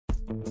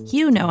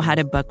You know how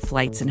to book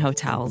flights and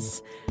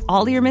hotels.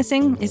 All you're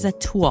missing is a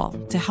tool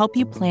to help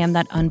you plan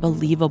that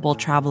unbelievable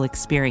travel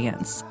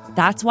experience.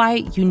 That's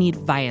why you need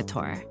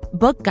Viator.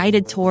 Book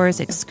guided tours,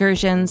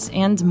 excursions,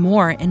 and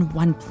more in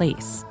one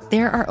place.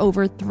 There are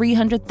over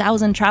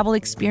 300,000 travel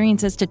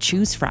experiences to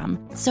choose from,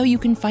 so you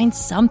can find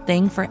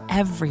something for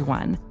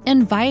everyone.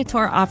 And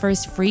Viator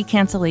offers free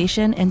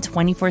cancellation and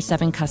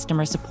 24/7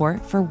 customer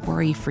support for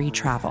worry-free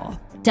travel.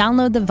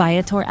 Download the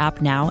Viator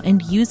app now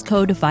and use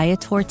code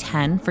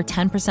Viator10 for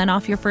 10%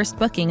 off your first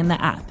booking in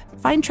the app.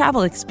 Find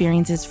travel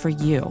experiences for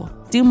you.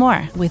 Do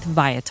more with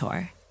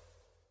Viator.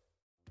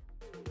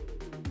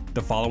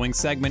 The following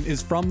segment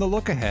is from The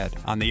Look Ahead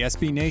on the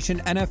SB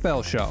Nation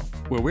NFL Show,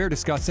 where we're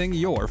discussing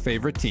your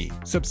favorite team.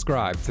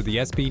 Subscribe to the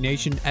SB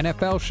Nation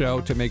NFL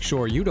Show to make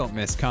sure you don't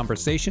miss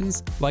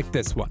conversations like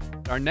this one.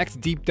 Our next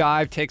deep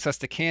dive takes us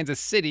to Kansas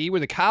City, where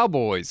the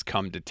Cowboys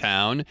come to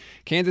town.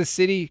 Kansas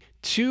City,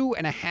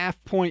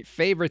 2.5-point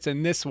favorites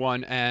in this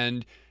one,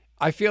 and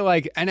I feel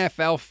like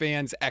NFL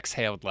fans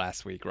exhaled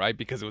last week, right?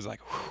 Because it was like,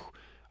 whew.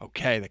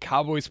 Okay, the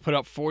Cowboys put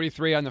up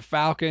 43 on the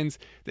Falcons.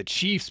 The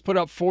Chiefs put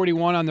up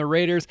 41 on the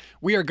Raiders.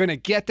 We are going to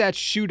get that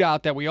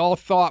shootout that we all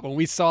thought when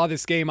we saw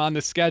this game on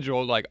the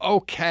schedule. Like,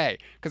 okay,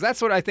 because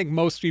that's what I think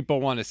most people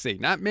want to see.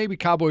 Not maybe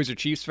Cowboys or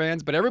Chiefs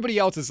fans, but everybody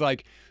else is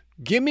like,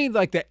 give me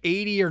like the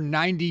 80 or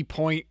 90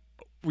 point,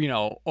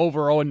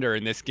 over under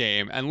in this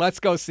game, and let's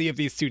go see if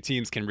these two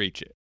teams can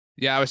reach it.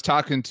 Yeah, I was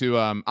talking to,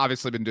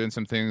 obviously been doing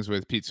some things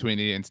with Pete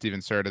Sweeney and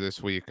Steven Serta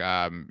this week,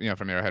 from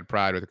Arrowhead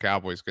Pride with the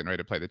Cowboys getting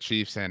ready to play the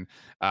Chiefs. And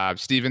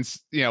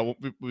Steven's,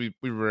 we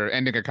were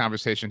ending a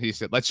conversation. He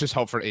said, let's just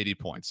hope for 80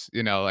 points,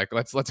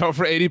 let's hope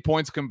for 80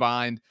 points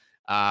combined.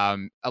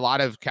 A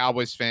lot of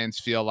Cowboys fans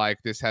feel like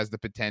this has the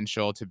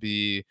potential to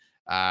be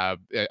a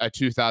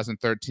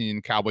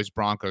 2013 Cowboys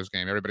Broncos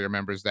game. Everybody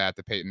remembers that,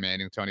 the Peyton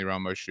Manning, Tony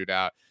Romo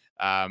shootout.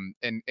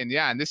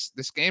 And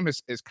this game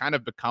has kind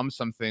of become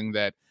something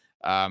that,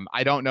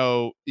 I don't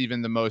know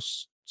even the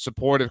most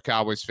supportive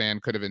Cowboys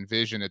fan could have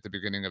envisioned at the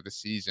beginning of the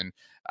season,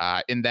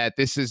 in that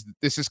this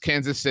is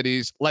Kansas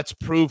City's let's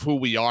prove who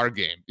we are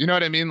game. You know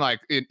what I mean? Like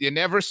you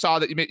never saw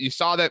that. You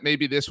saw that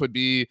maybe this would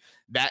be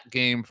that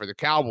game for the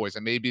Cowboys,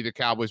 and maybe the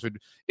Cowboys would,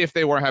 if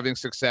they were having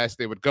success,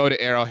 they would go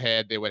to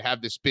Arrowhead, they would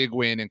have this big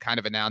win and kind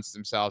of announce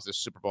themselves as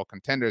Super Bowl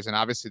contenders. And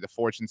obviously the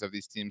fortunes of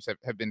these teams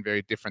have been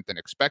very different than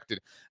expected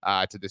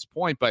to this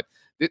point. But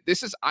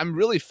I'm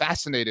really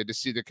fascinated to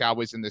see the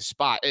Cowboys in this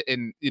spot.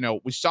 And,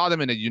 we saw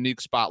them in a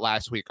unique spot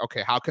last week.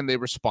 Okay, how can they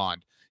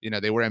respond?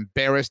 They were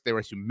embarrassed. They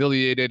were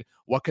humiliated.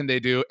 What can they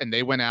do? And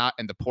they went out,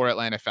 and the poor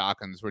Atlanta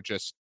Falcons were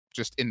just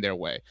in their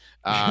way.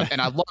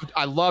 And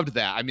I loved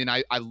that. I mean,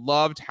 I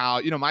loved how,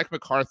 Mike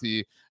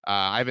McCarthy,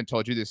 I haven't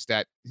told you this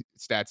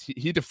stats.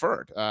 He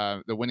deferred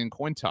the winning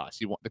coin toss.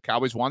 The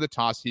Cowboys won the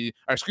toss. He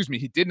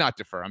did not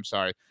defer. I'm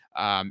sorry.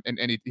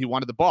 And he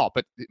wanted the ball.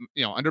 But,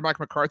 under Mike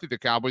McCarthy, the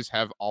Cowboys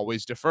have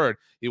always deferred.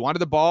 He wanted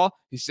the ball.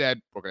 He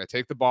said, we're going to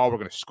take the ball. We're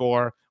going to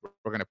score.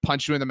 We're going to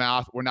punch you in the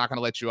mouth. We're not going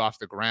to let you off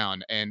the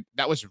ground. And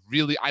that was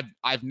really,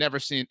 I've never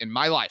seen in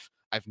my life.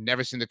 I've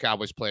never seen the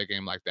Cowboys play a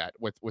game like that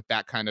with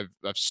that kind of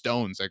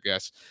stones, I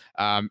guess.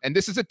 And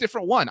this is a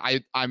different one.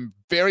 I'm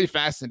very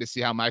fascinated to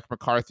see how Mike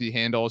McCarthy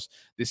handles.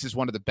 This is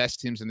one of the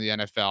best teams in the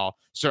NFL,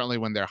 certainly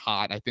when they're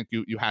hot. I think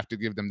you have to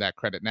give them that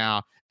credit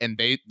now. And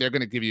they're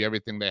going to give you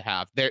everything they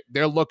have.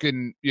 They're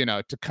looking,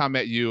 to come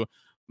at you.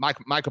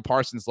 Micah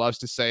Parsons loves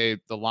to say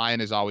the lion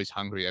is always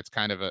hungry. It's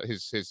kind of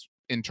his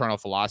internal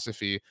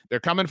philosophy. They're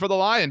coming for the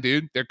lion,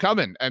 dude. They're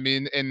coming. I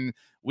mean, and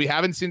we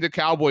haven't seen the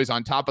Cowboys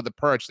on top of the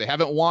perch. They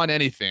haven't won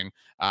anything,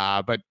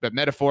 but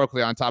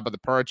metaphorically on top of the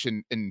perch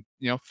and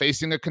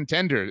facing a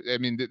contender. I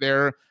mean,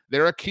 they're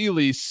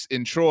Achilles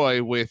in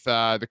Troy with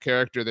the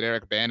character that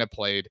Eric Bana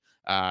played,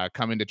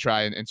 coming to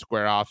try and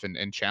square off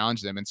and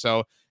challenge them. And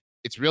so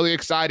it's really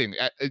exciting.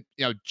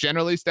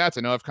 Generally stats,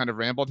 I know I've kind of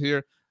rambled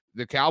here.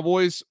 The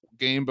Cowboys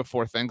game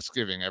before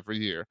Thanksgiving every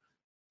year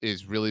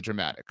is really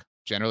dramatic,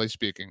 generally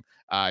speaking.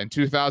 In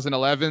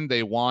 2011,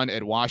 they won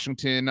at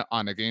Washington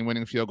on a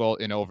game-winning field goal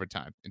in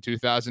overtime. In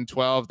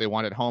 2012, they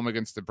won at home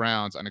against the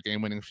Browns on a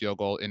game-winning field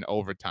goal in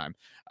overtime.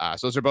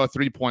 So those are both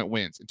 3-point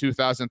wins. In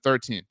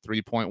 2013,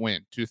 3-point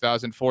win.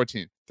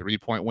 2014,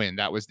 3-point win.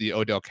 That was the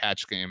Odell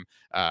catch game.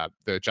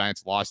 The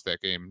Giants lost that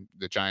game.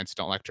 The Giants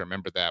don't like to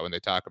remember that when they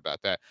talk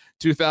about that.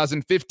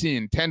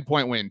 2015,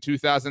 10-point win.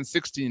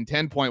 2016,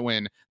 10-point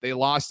win. They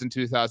lost in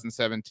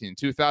 2017.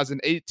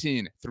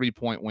 2018,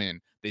 3-point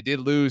win. They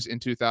did lose in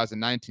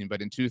 2019, but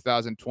in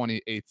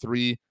 2020, a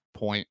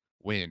 3-point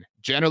win.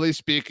 Generally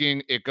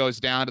speaking, it goes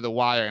down to the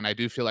wire, and I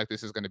do feel like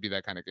this is going to be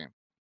that kind of game.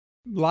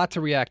 Lot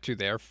to react to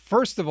there.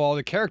 First of all,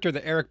 the character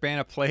that Eric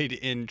Bana played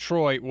in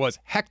Troy was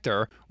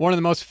Hector, one of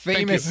the most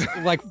famous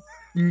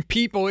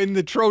people in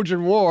the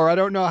Trojan War. I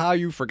don't know how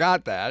you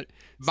forgot that.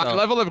 My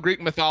level of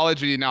Greek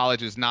mythology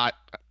knowledge is not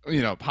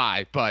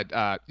high, but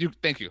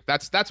thank you.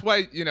 That's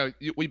why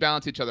we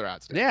balance each other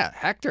out. Yeah,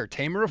 Hector,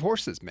 tamer of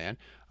horses, man.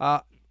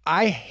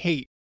 I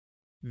hate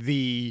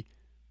the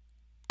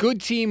good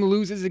team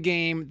loses a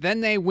game, then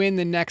they win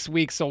the next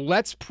week. So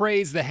let's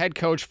praise the head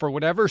coach for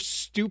whatever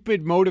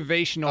stupid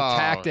motivational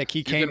tactic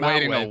he came out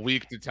with. You've been waiting a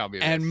week to tell me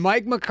this. And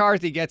Mike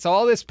McCarthy gets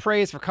all this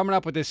praise for coming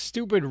up with this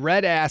stupid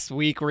red ass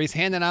week where he's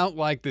handing out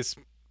like this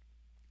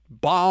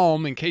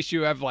balm in case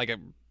you have like a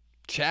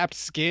chapped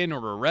skin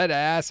or a red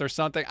ass or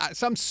something,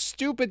 some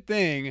stupid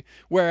thing.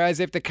 Whereas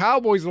if the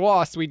Cowboys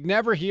lost, we'd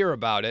never hear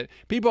about it.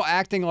 People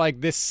acting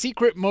like this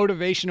secret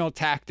motivational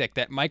tactic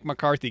that Mike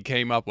McCarthy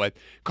came up with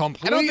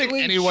completely I don't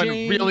think anyone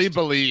changed. really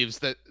believes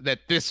that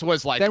this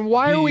was like. Then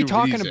why are we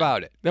talking reason.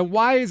 about it? Then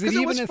why is it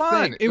even a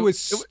thing? It was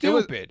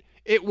stupid.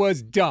 It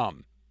was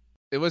dumb.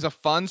 It was a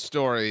fun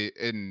story,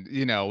 and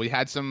we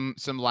had some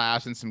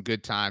laughs and some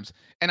good times.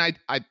 And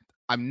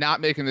I'm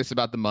not making this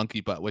about the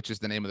monkey butt, which is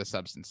the name of the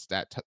substance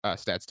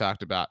stats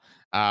talked about.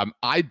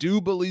 I do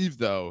believe,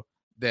 though,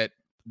 that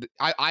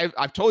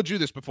I've told you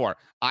this before.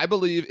 I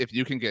believe if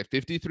you can get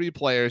 53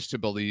 players to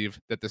believe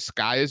that the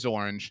sky is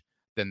orange,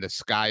 then the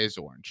sky is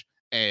orange.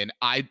 And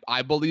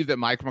I believe that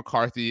Mike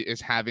McCarthy is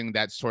having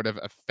that sort of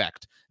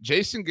effect.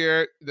 Jason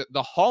Garrett,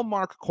 the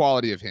hallmark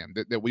quality of him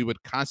that we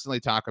would constantly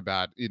talk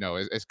about,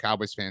 as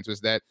Cowboys fans, was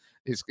that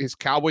his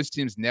Cowboys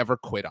teams never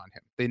quit on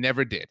him. They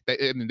never did.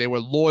 They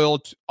were loyal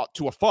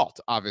to a fault,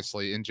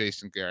 obviously, in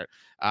Jason Garrett.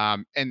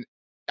 And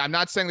I'm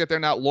not saying that they're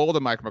not loyal to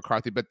Mike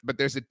McCarthy, but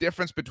there's a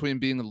difference between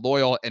being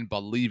loyal and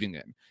believing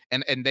in.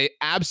 And they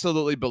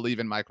absolutely believe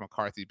in Mike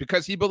McCarthy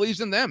because he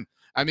believes in them.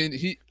 I mean,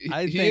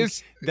 I think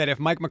that if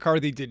Mike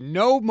McCarthy did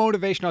no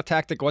motivational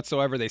tactic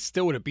whatsoever, they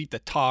still would have beat the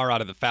tar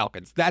out of the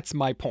Falcons. That's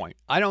my point.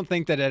 I don't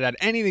think that it had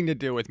anything to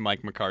do with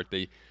Mike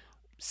McCarthy.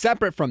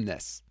 Separate from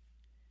this,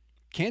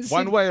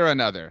 one way or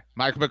another,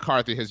 Mike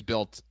McCarthy has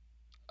built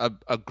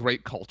a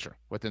great culture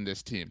within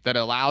this team that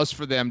allows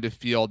for them to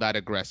feel that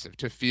aggressive,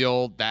 to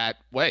feel that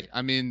way.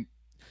 I mean,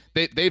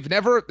 they've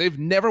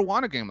never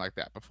won a game like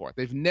that before.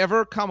 They've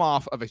never come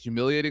off of a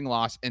humiliating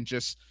loss and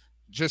just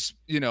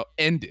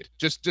ended,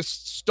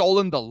 just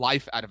stolen the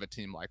life out of a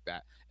team like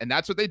that. And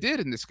that's what they did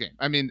in this game.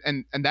 I mean,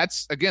 and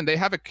that's, again, they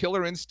have a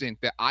killer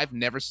instinct that I've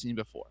never seen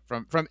before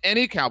from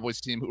any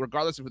Cowboys team,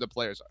 regardless of who the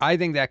players are. I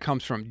think that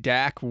comes from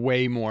Dak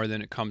way more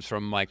than it comes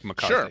from Mike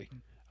McCarthy.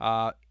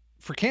 Sure.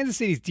 For Kansas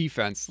City's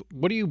defense,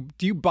 do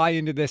you buy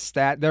into this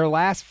stat? Their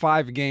last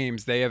 5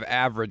 games, they have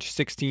averaged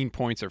 16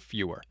 points or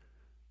fewer.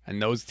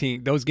 And those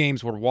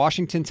games were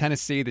Washington,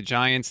 Tennessee, the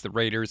Giants, the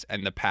Raiders,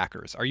 and the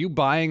Packers. Are you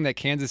buying that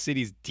Kansas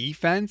City's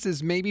defense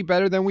is maybe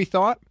better than we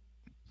thought?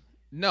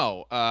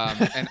 No,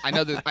 and I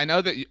know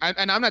that,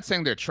 and I'm not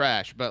saying they're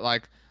trash, but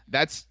like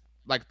that's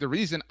like the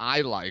reason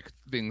I like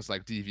things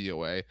like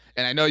DVOA,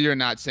 and I know you're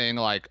not saying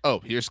like, oh,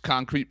 here's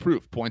concrete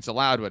proof, points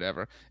allowed,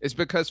 whatever. It's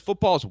because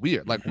football's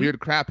weird. Like weird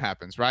crap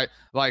happens, right?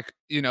 Like,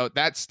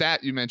 that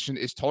stat you mentioned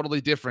is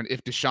totally different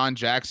if Deshaun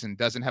Jackson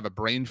doesn't have a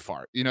brain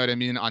fart, you know what I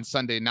mean, on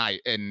Sunday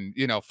night and,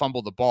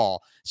 fumble the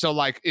ball. So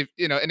like if,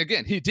 and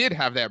again, he did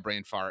have that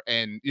brain fart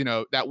and,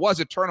 that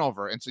was a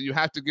turnover. And so you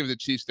have to give the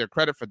Chiefs their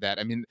credit for that.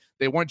 I mean,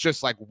 they weren't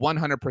just like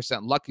 100%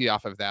 lucky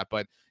off of that,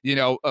 but,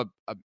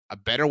 a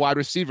better wide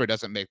receiver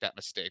doesn't make that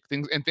mistake.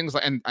 Things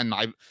like, and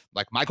I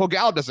like Michael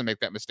Gallup doesn't make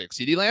that mistake.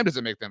 CeeDee Lamb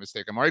doesn't make that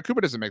mistake. Amari Cooper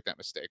doesn't make that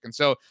mistake. And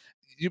so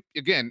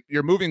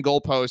you're moving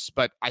goalposts,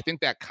 but I think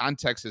that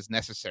context is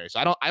necessary. So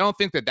I don't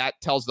think that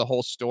tells the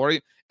whole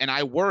story. And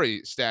I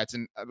worry, Stats.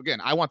 And again,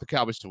 I want the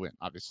Cowboys to win,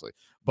 obviously,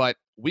 but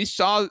we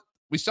saw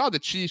the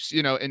Chiefs,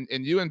 and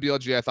you and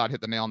BLG, I thought,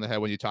 hit the nail on the head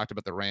when you talked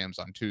about the Rams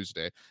on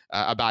Tuesday,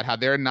 about how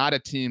they're not a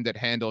team that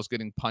handles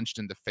getting punched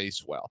in the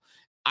face well.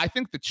 I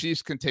think the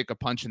Chiefs can take a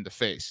punch in the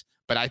face,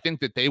 but I think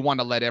that they want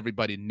to let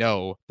everybody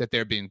know that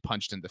they're being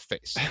punched in the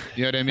face.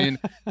 You know what I mean?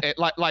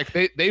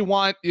 They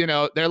want,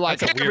 they're like,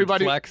 hey,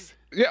 everybody. Flex.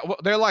 Yeah, well,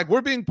 they're like, we're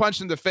being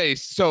punched in the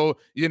face, so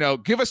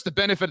give us the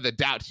benefit of the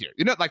doubt here.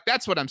 Like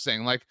that's what I'm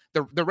saying. Like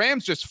the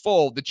Rams just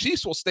fold, the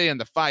Chiefs will stay in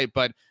the fight,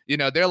 but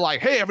they're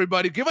like, hey,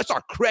 everybody, give us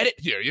our credit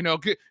here.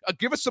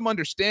 Give us some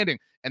understanding.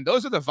 And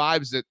those are the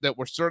vibes that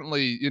were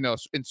certainly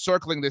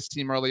encircling this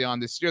team early on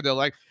this year. They're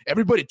like,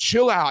 everybody,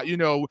 chill out.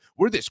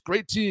 We're this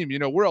great team.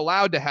 We're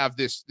allowed to have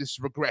this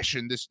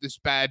regression, this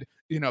bad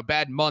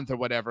bad month or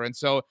whatever. And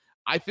so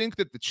I think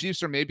that the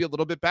Chiefs are maybe a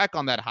little bit back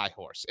on that high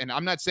horse. And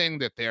I'm not saying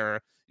that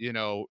they're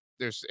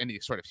there's any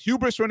sort of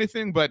hubris or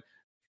anything, but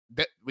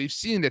that we've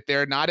seen that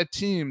they're not a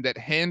team that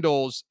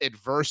handles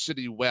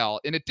adversity well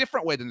in a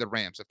different way than the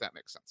Rams, if that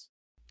makes sense.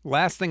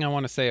 Last thing I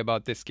want to say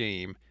about this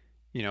game,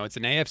 it's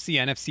an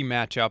AFC-NFC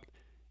matchup,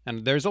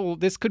 and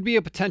this could be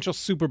a potential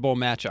Super Bowl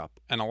matchup.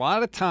 And a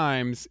lot of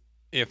times,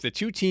 if the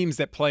two teams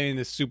that play in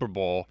the Super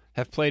Bowl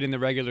have played in the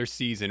regular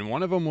season,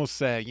 one of them will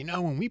say,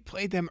 when we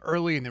played them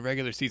early in the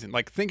regular season,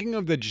 like thinking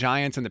of the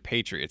Giants and the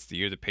Patriots, the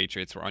year the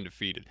Patriots were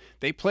undefeated.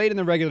 They played in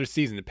the regular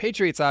season. The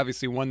Patriots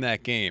obviously won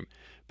that game.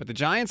 But the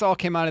Giants all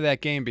came out of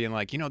that game being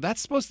like,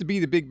 that's supposed to be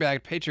the big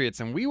bad Patriots,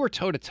 and we were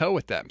toe-to-toe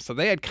with them. So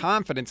they had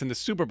confidence in the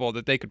Super Bowl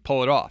that they could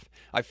pull it off.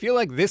 I feel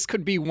like this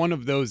could be one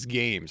of those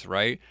games,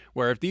 right?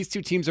 Where if these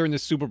two teams are in the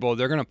Super Bowl,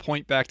 they're going to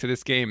point back to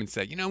this game and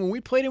say, when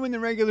we played them in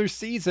the regular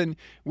season,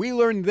 we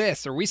learned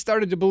this, or we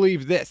started to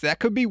believe this. That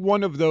could be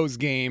one of those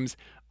games.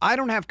 I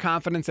don't have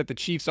confidence that the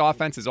Chiefs'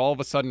 offense is all of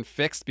a sudden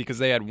fixed because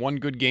they had one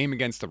good game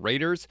against the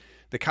Raiders.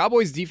 The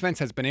Cowboys' defense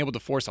has been able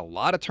to force a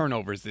lot of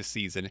turnovers this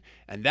season,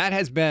 and that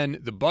has been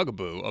the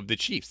bugaboo of the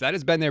Chiefs. That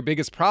has been their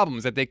biggest problem,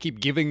 is that they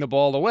keep giving the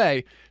ball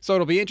away. So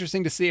it'll be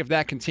interesting to see if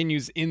that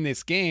continues in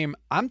this game.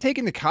 I'm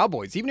taking the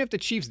Cowboys. Even if the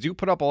Chiefs do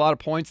put up a lot of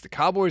points, the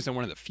Cowboys are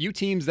one of the few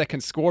teams that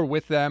can score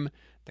with them.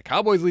 The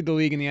Cowboys lead the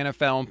league in the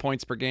NFL in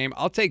points per game.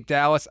 I'll take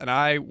Dallas, and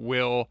I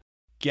will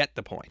get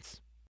the points.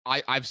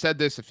 I've said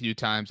this a few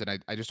times,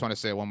 and I just want to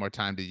say it one more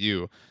time to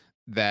you,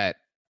 that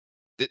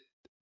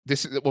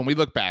this when we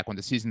look back, when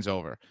the season's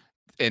over,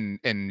 and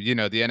the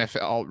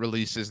NFL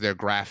releases their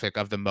graphic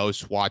of the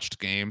most watched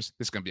games,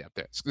 this is gonna be up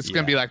there. This is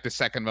gonna be like the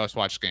second most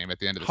watched game at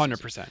the end of the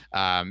 100%.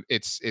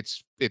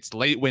 Season. It's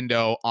late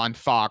window on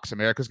Fox,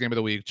 America's Game of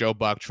the Week, Joe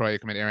Buck, Troy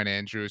Aikman, Aaron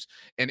Andrews,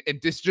 and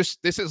this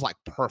is like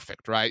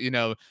perfect, right?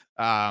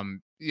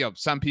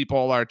 Some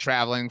people are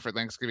traveling for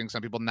Thanksgiving,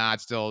 some people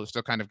not, still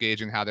kind of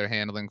gauging how they're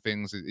handling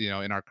things,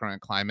 in our current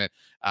climate.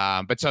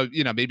 But so,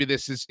 maybe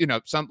this is,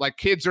 some like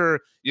kids are,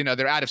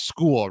 they're out of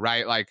school,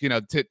 right? Like,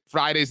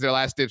 Friday's their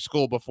last day of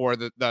school before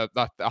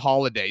the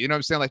holiday. You know what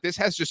I'm saying? Like, this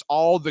has just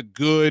all the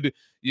good,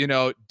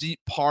 deep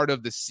part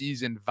of the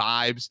season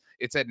vibes.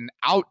 It's at an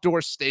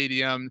outdoor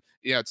stadium.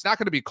 It's not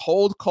going to be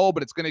cold,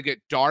 but it's going to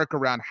get dark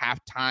around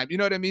halftime. You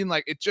know what I mean?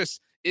 Like,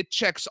 it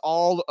checks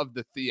all of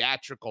the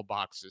theatrical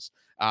boxes.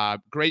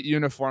 Great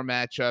uniform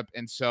matchup.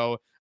 And so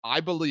I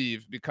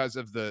believe, because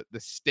of the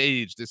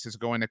stage this is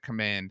going to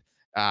command,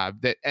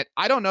 that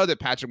I don't know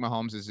that Patrick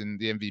Mahomes is in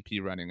the MVP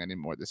running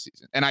anymore this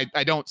season. And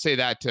I don't say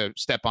that to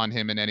step on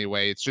him in any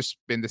way. It's just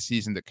been the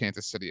season that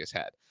Kansas City has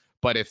had.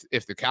 But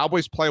if the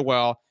Cowboys play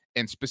well,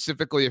 and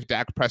specifically if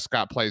Dak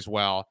Prescott plays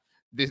well,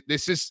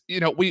 this is,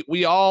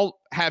 we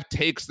all have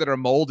takes that are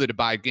molded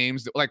by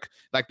games that like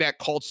that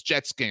Colts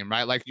Jets game,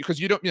 right? Like, because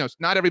you don't,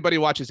 not everybody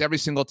watches every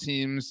single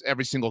team's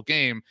every single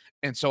game.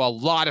 And so a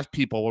lot of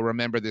people will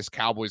remember this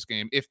Cowboys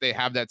game if they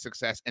have that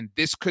success. And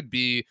this could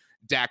be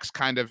Dak's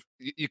kind of,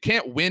 you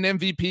can't win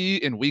MVP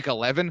in week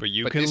 11, but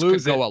can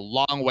lose it. Go a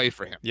long way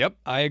for him. Yep.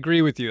 I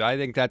agree with you. I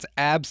think that's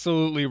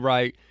absolutely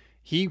right.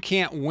 He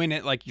can't win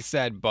it, like you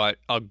said, but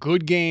a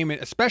good game,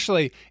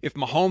 especially if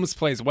Mahomes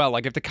plays well.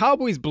 Like, if the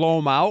Cowboys blow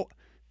him out,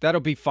 that'll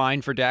be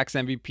fine for Dak's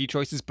MVP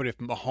choices. But if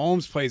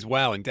Mahomes plays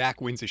well and Dak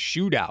wins a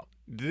shootout,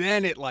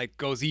 then it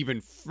goes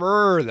even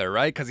further,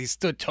 right? Because he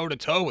stood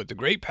toe-to-toe with the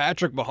great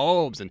Patrick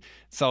Mahomes. And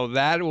so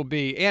that will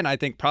be, and I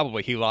think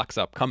probably he locks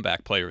up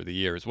comeback player of the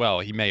year as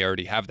well. He may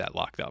already have that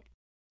locked up.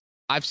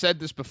 I've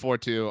said this before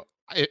too.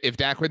 If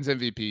Dak wins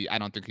MVP, I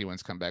don't think he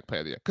wins comeback player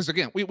of the year. Because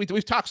again,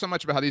 we've talked so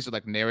much about how these are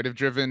like narrative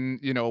driven,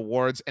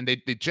 awards, and they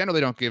generally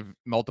don't give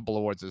multiple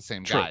awards to the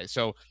same guy.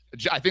 So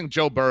I think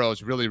Joe Burrow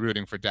is really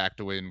rooting for Dak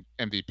to win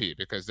MVP,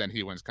 because then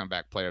he wins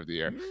comeback player of the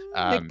year.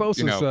 Nick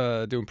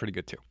Bosa's doing pretty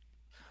good too.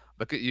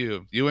 Look at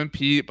you. You and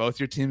Pete, both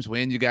your teams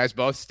win. You guys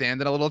both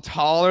standing a little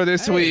taller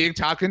this week.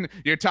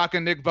 You're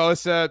talking Nick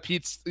Bosa.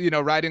 Pete's,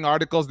 writing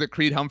articles that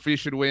Creed Humphrey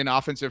should win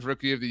Offensive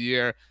Rookie of the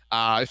Year.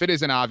 If it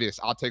isn't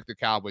obvious, I'll take the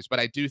Cowboys. But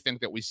I do think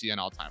that we see an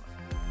all-timer.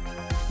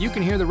 You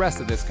can hear the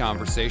rest of this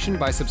conversation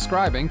by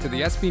subscribing to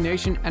the SB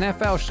Nation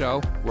NFL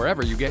show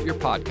wherever you get your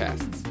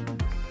podcasts.